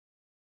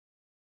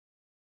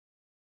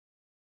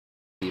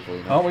people,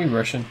 you know. Aren't we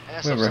Russian?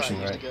 We're Russian,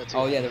 right?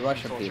 Oh yeah, the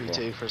Russian people.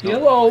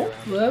 Hello,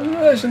 the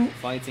Russian.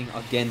 Fighting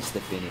against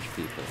the Finnish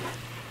people.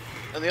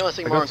 And the only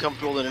thing more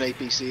uncomfortable than an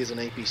APC is an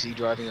APC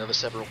driving over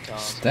several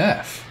cars.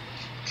 Steph.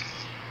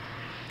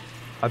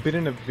 I've been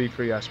in a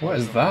V3S. What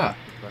is that?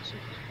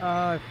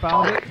 I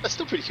found it. That's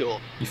still pretty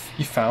cool. You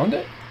found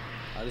it?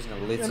 I was in a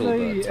little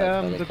bird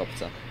type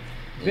helicopter.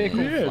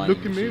 Vehicle, yeah,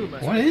 look at me.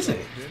 What is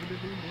it?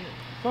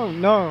 Oh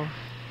no.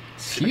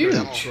 It's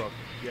huge.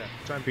 Yeah,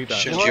 try and beat that.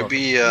 Should you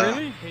be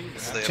Really?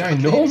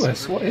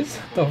 Ginormous. What is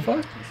the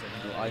fuck?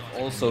 I've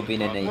also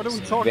been in a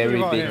talking very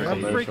about big here?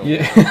 commercial.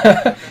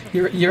 Yeah.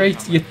 you're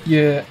AT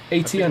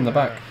in the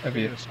back of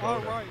you. Oh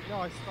right,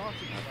 no, I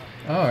started with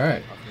that. Oh,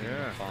 right.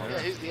 Yeah,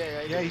 who's the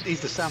AA? Yeah,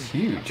 he's the Sam.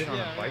 Huge.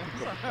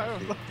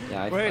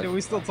 Yeah, Wait, are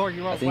we still talking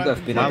about? I think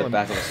I've been in the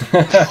back of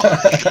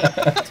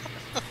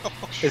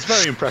It's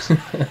very impressive.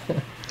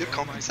 You're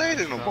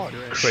compensating or what?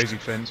 Crazy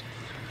fins.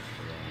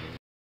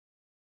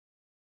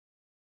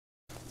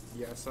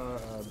 Yeah, I saw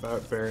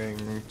about bearing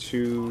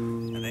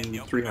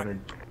 300.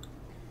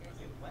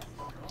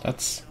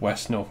 That's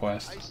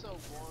west-northwest. I saw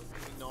one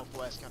moving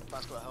northwest, kind of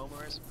past where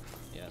Homer is.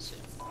 Yeah, see.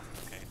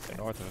 Okay, they're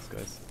north of us,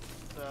 guys.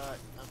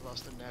 I've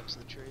lost him next to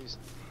the trees.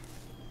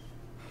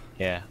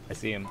 Yeah, I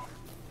see him.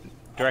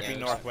 Directly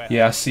northwest.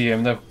 Yeah, I see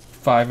him. They're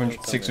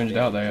 500, 600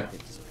 out there.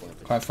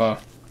 Quite far.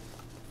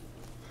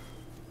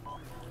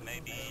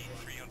 Maybe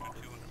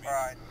 300, 200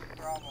 Alright,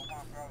 Bravo,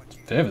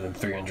 They're within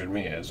 300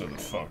 meters. What the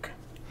fuck?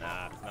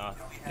 Nah, it's not.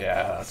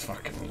 Yeah, that's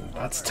fucking.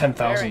 That's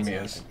 10,000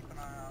 meters.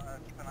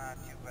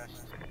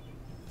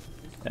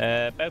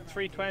 About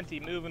 320,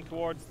 moving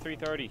towards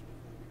 330.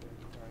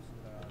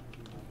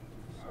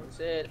 That's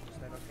it.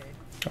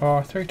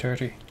 Oh,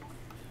 330.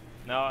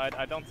 No,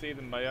 I don't see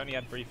them. I only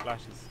had brief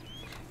flashes.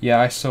 Yeah,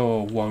 I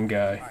saw one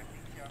guy.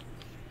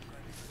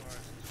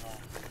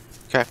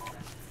 Okay.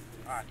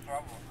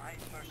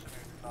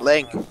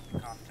 Link.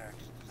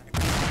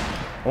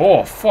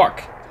 Oh,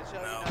 fuck.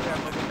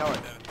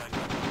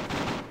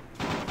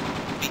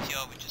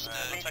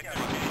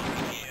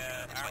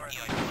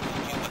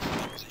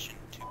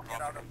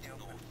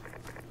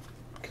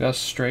 Okay, that's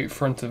straight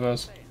front of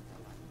us.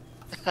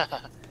 I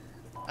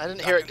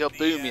didn't hear it go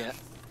boom yet.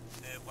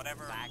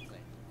 Whatever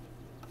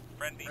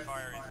friendly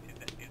fire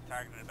is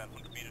targeted about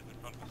 100 meters in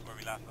front of us where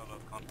we last saw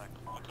those contacts.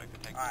 Looks like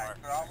they're taking fire.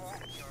 Bravo,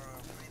 you're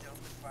free to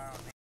fire.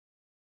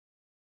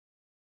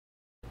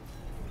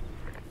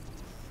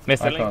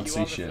 Mr. I Link, can't you see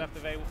all that's shit. left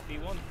of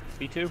B1?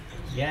 B2?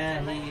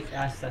 Yeah, he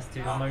asked us to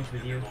merge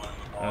with you.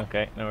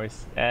 Okay, no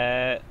worries.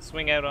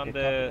 Swing out on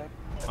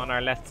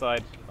our left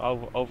side,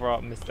 over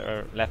at left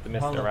of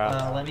Hold Mr. on,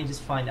 Raz. let me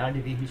just find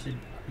RDV, he should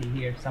be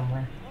here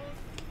somewhere.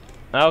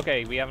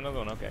 Okay, we have another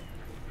one, okay.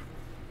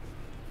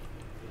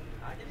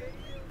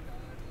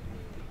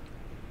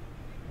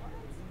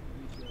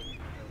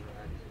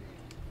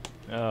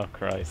 Oh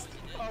Christ.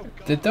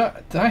 Did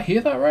I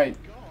hear that right?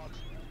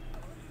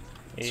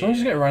 Someone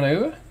just get run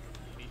over?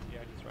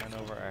 BTR just ran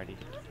over Artie.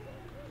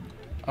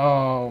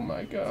 Oh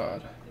my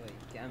god.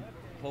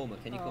 Homer,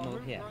 can you come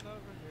over here?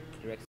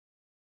 Direct.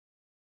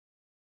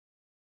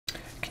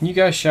 Can you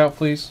guys shout,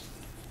 please?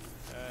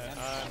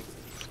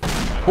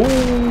 Ooh.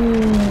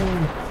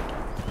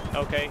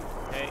 Okay,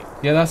 hey.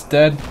 Yeah, that's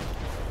dead.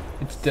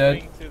 It's dead.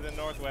 Swing to the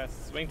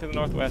northwest. Swing to the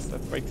northwest.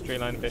 Let's break the tree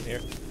line a bit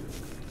here.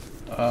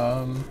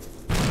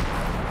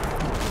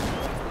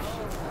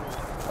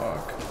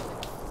 Fuck.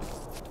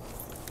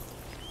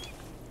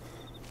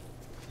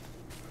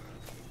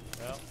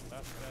 Well,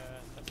 that's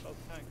both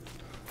tanks.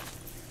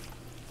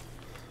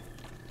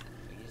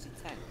 Are you using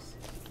tanks?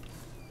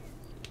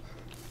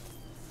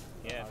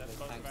 Yeah, that's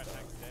both of our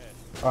tanks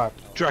dead. Alright.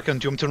 Do you reckon?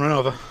 Do you want to run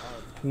over?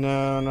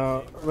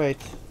 No, wait.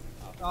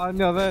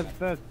 No, they're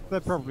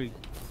probably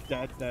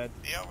dead.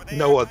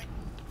 No, what?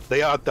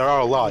 They are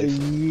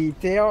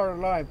alive. They are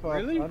alive, but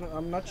Really?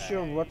 I'm not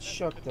sure what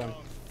shot them.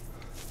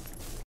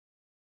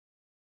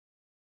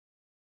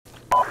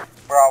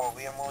 Bravo,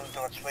 we are moving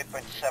towards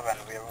waypoint 7.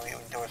 We are moving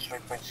towards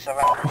waypoint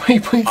 7.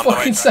 Waypoint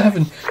fucking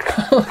 7!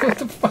 What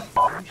the fuck?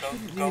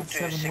 Go to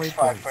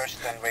 65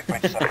 first, then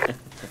waypoint 7.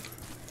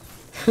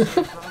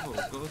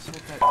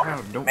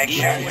 Make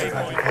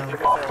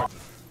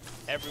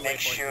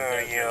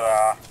sure you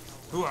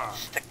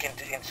stick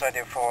inside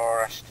the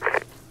forest.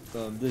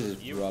 This is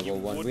Bravo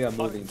 1. We are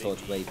moving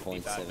towards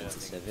waypoint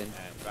 77.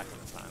 Back in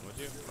the plan, would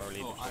you? Or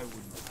leave it? I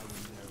wouldn't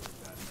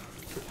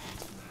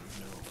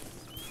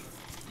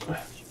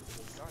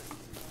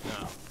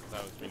No,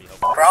 that was really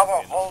helpful.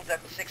 Bravo, hold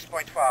at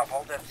 6.5.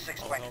 Hold at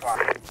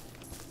 6.5.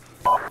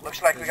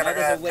 Looks like we got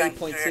There's a a tank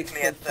waypoint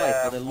directly 6.5 at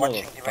for the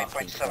watching lower the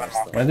fucking waypoint 7 coast.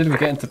 mark. When did we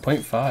get into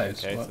point 5?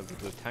 Okay, What? so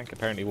the tank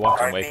apparently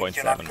watching waypoint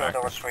do not 7 go mark.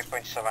 towards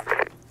waypoint 7.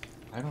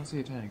 I don't see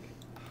a tank.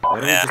 Why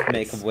don't we Yeah, just make a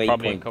it's probably in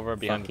waypoint cover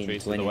behind the fucking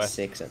trees to the west.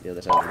 26 at the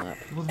other side of the map?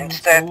 Well, then let's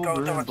Instead, go go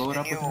over and towards blow it the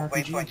up new with an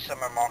RPG. waypoint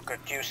 7 marker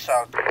due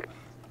south.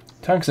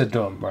 Tanks are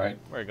dumb, right?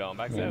 We're going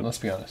back I mean, south. let's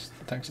be honest.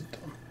 The tanks are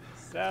dumb.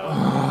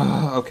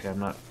 South. Okay, I'm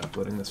not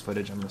uploading this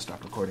footage. I'm gonna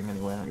stop recording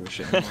anyway. I don't give a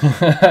shit anymore.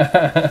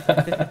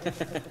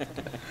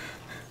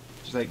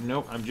 She's like,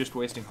 nope, I'm just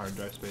wasting hard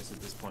drive space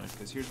at this point,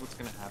 because here's what's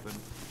going to happen.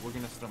 We're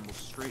going to stumble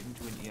straight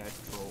into an EI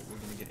patrol, we're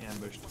going to get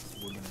ambushed,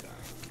 we're going to die.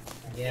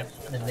 Yep,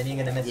 and then you're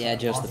gonna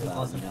miss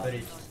awesome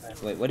footage.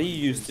 Wait, what do you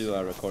use to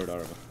record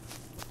ARMA?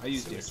 I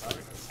use DX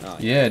Story. Oh,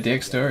 yeah,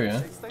 DX Story,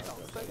 yeah.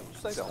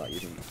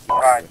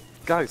 Right.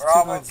 Guys,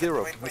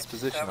 290 from this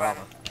position,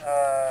 ARMA.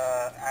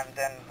 And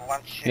then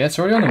one ship. Yeah, it's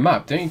already on the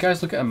map. Don't you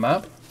guys look at a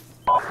map?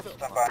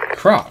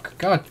 Croc.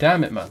 God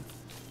damn it, man.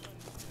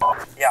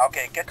 Yeah,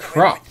 okay, get to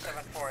Croc.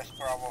 74 is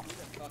Bravo.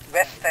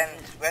 West end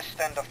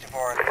of the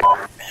board.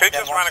 Who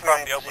just ran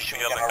across the open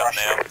field and got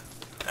nailed?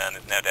 And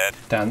is now dead.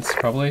 Dance,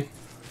 probably.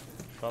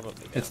 Probably.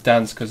 It's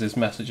Dance because his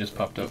message just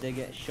popped up. Did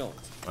they get shot?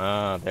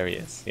 Ah, there he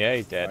is. Yeah,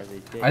 he's dead.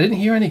 I didn't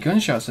hear any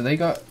gunshots. So they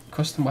got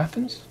custom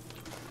weapons?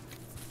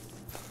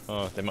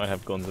 Oh, they might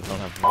have guns that don't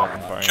have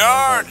weapon firing.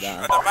 Charge!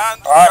 The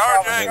man's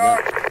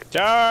charging!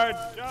 Charge!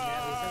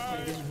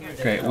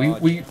 Great.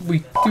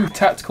 We do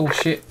tactical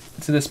shit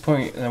to this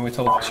point, and then we're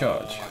told to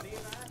charge.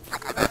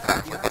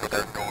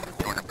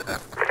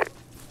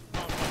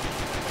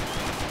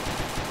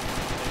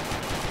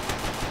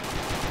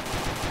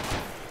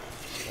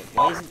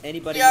 Why isn't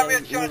anybody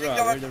yelling hoorah?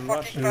 We're the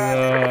Russians.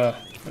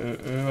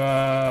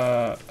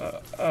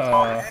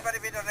 Anybody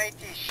with an 80,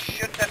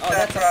 shoot that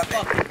that's a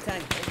fucking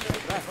tank.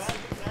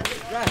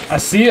 Rats. I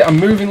see it. I'm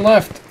moving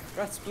left.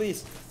 Rats,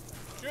 please.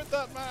 Shoot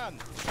that man!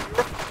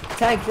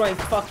 Tank right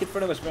fuck in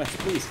front of us, Rats,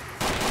 please.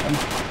 I'm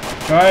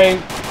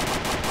trying.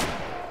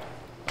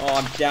 Oh,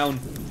 I'm down.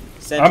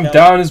 Send I'm help.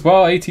 down as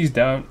well. 80's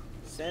down.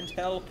 Send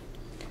help.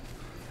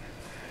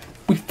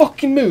 We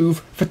fucking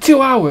move for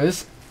 2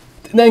 hours,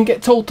 and then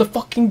get told to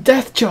fucking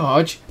death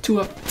charge to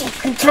a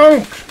fucking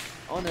tank.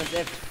 Oh no,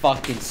 they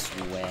fucking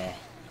swear.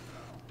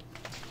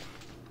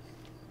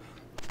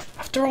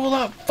 After all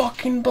that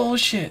fucking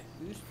bullshit.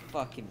 Who's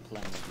fucking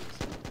playing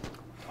this?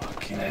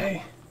 Fucking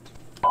A.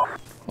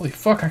 Holy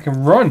fuck, I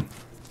can run.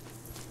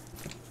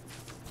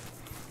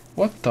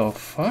 What the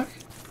fuck?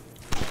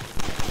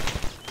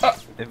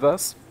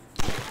 Inverse.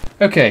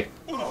 Okay.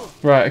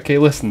 Right, okay,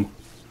 listen.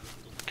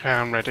 Okay,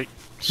 I'm ready.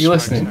 You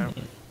listening?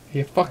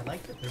 You fuck.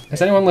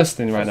 Is anyone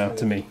listening right now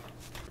to me?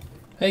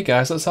 Hey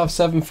guys, let's have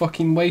 7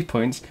 fucking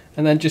waypoints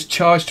and then just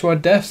charge to our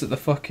deaths at the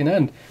fucking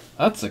end.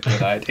 That's a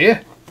good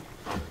idea.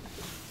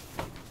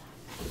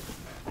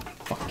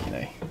 Fucking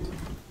A.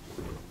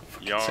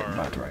 Fucking sick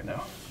mad right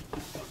now.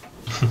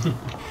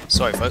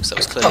 Sorry folks, that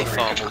was clearly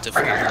far more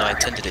difficult than I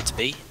intended it to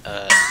be.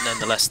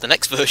 Nonetheless, the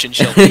next version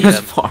shall be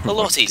a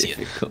lot easier.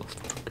 It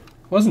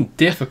wasn't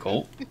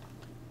difficult.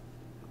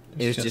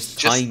 It was just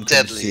time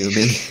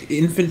consuming.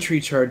 Infantry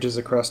charges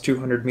across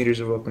 200 meters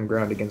of open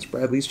ground against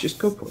Bradley's just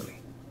go poorly.